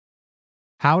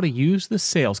How to use the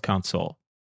Sales Console.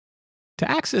 To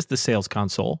access the Sales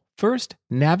Console, first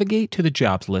navigate to the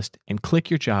Jobs list and click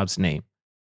your job's name.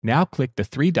 Now click the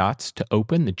three dots to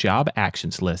open the Job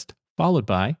Actions list, followed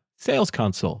by Sales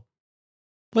Console.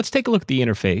 Let's take a look at the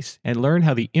interface and learn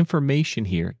how the information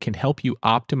here can help you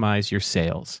optimize your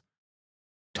sales.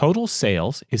 Total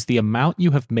sales is the amount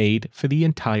you have made for the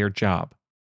entire job.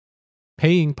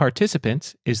 Paying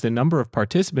participants is the number of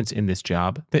participants in this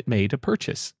job that made a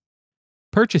purchase.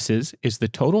 Purchases is the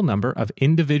total number of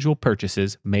individual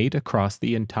purchases made across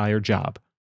the entire job.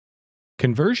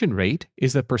 Conversion rate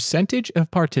is the percentage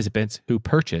of participants who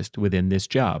purchased within this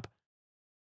job.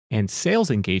 And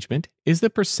sales engagement is the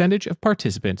percentage of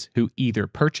participants who either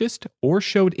purchased or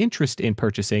showed interest in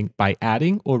purchasing by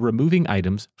adding or removing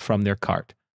items from their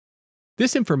cart.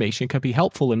 This information can be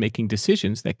helpful in making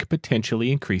decisions that could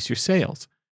potentially increase your sales.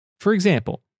 For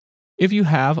example, if you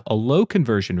have a low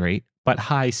conversion rate but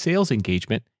high sales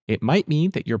engagement, it might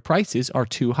mean that your prices are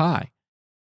too high.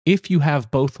 If you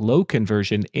have both low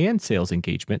conversion and sales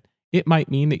engagement, it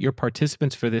might mean that your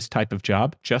participants for this type of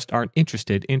job just aren't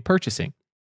interested in purchasing.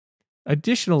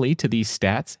 Additionally to these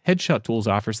stats, Headshot Tools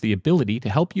offers the ability to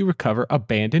help you recover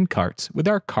abandoned carts with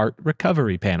our Cart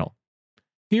Recovery panel.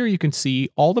 Here you can see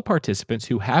all the participants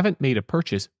who haven't made a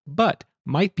purchase but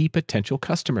might be potential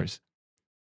customers.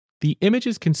 The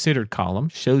Images Considered column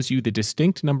shows you the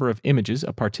distinct number of images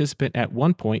a participant at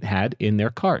one point had in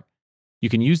their cart. You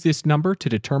can use this number to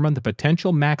determine the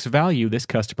potential max value this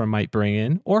customer might bring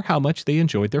in or how much they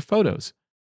enjoyed their photos.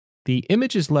 The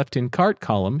Images Left in Cart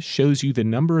column shows you the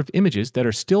number of images that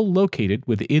are still located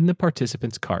within the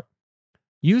participant's cart.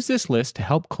 Use this list to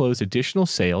help close additional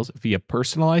sales via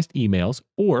personalized emails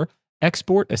or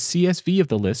export a CSV of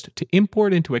the list to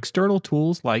import into external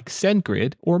tools like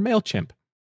SendGrid or MailChimp.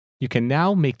 You can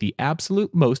now make the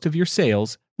absolute most of your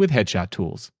sales with Headshot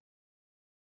Tools.